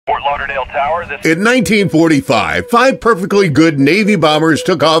Lauderdale Tower. In 1945, 5 perfectly good Navy bombers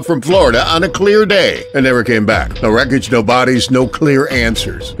took off from Florida on a clear day and never came back. No wreckage, no bodies, no clear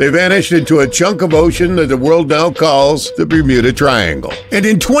answers. They vanished into a chunk of ocean that the world now calls the Bermuda Triangle. And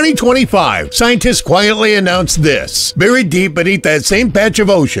in 2025, scientists quietly announced this. Buried deep beneath that same patch of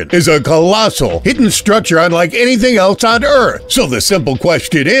ocean is a colossal, hidden structure unlike anything else on Earth. So the simple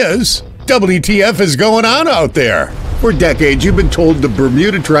question is, WTF is going on out there? For decades, you've been told the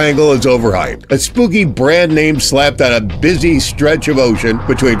Bermuda Triangle is overhyped, a spooky brand name slapped on a busy stretch of ocean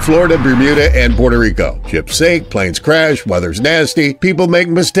between Florida, Bermuda, and Puerto Rico. Ships sink, planes crash, weather's nasty, people make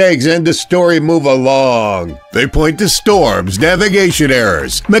mistakes, and the story move along. They point to storms, navigation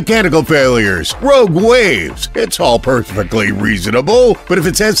errors, mechanical failures, rogue waves. It's all perfectly reasonable. But if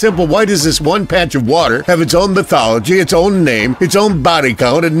it's that simple, why does this one patch of water have its own mythology, its own name, its own body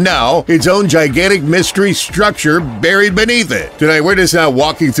count, and now its own gigantic mystery structure buried beneath it? Tonight, we're just not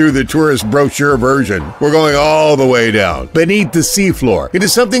walking through the tourist brochure version. We're going all the way down, beneath the seafloor. It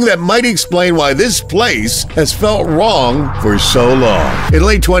is something that might explain why this place has felt wrong for so long. In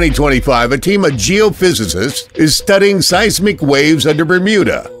late 2025, a team of geophysicists is studying seismic waves under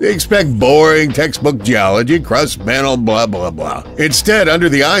Bermuda. They expect boring textbook geology, crust, mantle, blah, blah, blah. Instead, under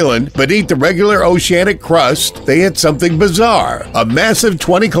the island, beneath the regular oceanic crust, they hit something bizarre. A massive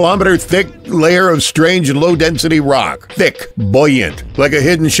 20-kilometer thick layer of strange low-density rock. Thick, buoyant, like a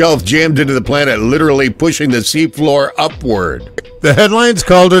hidden shelf jammed into the planet, literally pushing the seafloor upward. The headlines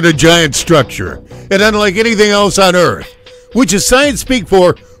called it a giant structure, and unlike anything else on Earth, which is science speak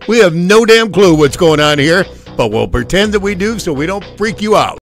for, we have no damn clue what's going on here, but we'll pretend that we do so we don't freak you out.